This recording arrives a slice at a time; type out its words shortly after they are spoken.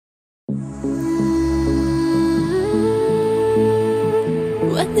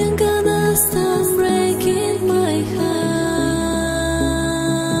When you're gonna stop breaking my heart,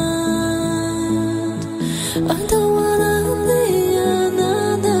 I don't wanna be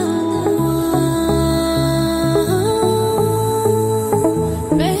another one,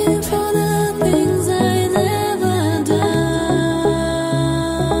 paying for the things I never done.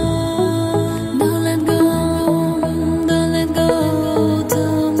 Don't let go to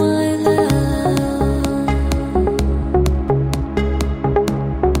my love.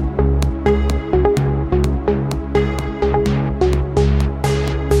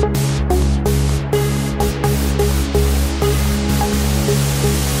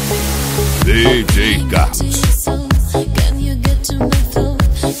 DJ Carlos. Can you get to my throat?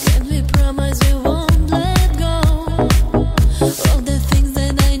 Can we promise we won't let go? All the things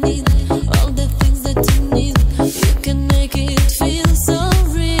that I need, all the things that you need, you can make it feel so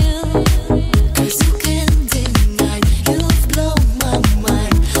real. 'Cause you can't deny, you've blown my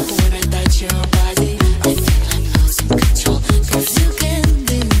mind. When I touch your body, I feel I'm losing control. 'Cause you can't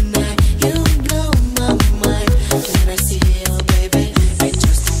deny, you've blown my mind. When I see you, baby, I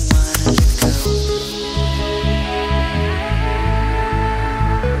just don't wanna let go.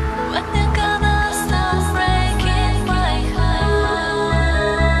 When you're gonna stop breaking my heart,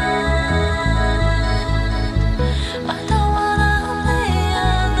 I don't wanna be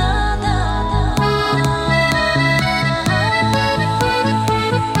another one,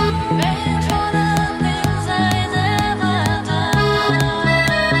 paying for the things I never done.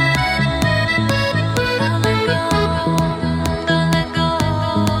 Don't let go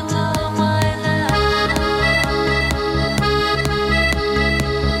to my love.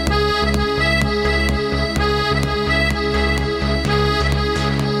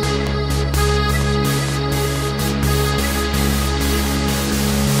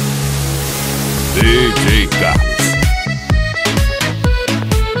 DJ Carlos.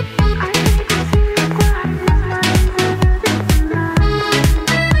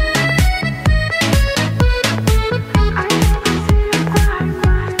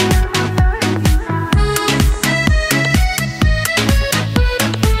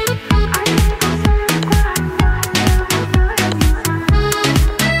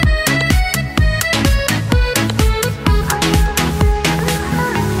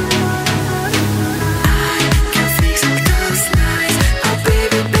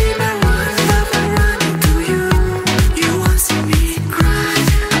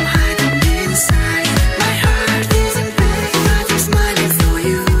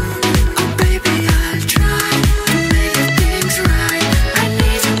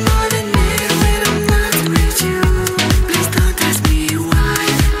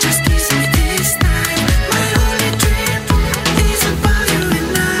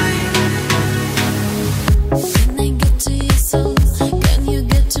 When I get to your soul, can you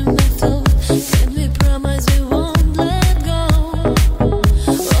get to my throat? Can we promise we won't let go?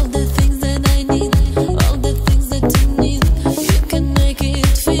 All the things that I need, all the things that you need, you can make it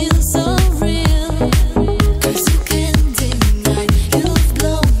feel so real. 'Cause you can't deny, you've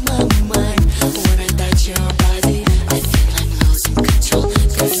blown my mind. When I touch your body, I feel I'm losing control.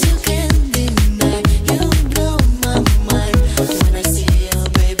 'Cause you can't deny, you've blown my mind. When I see you,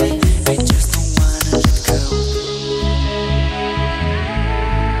 baby, I just don't wanna let go.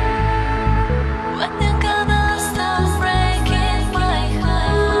 When you're gonna stop breaking my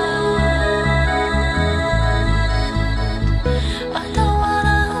heart, I don't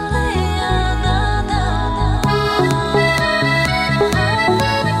wanna be another one,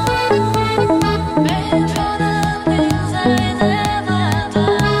 paying for the things I never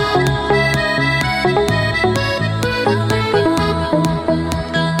done.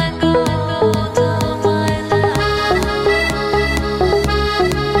 Don't let go to my love.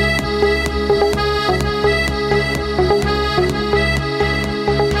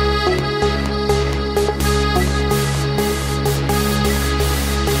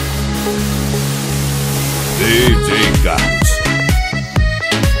 DJ Carlos.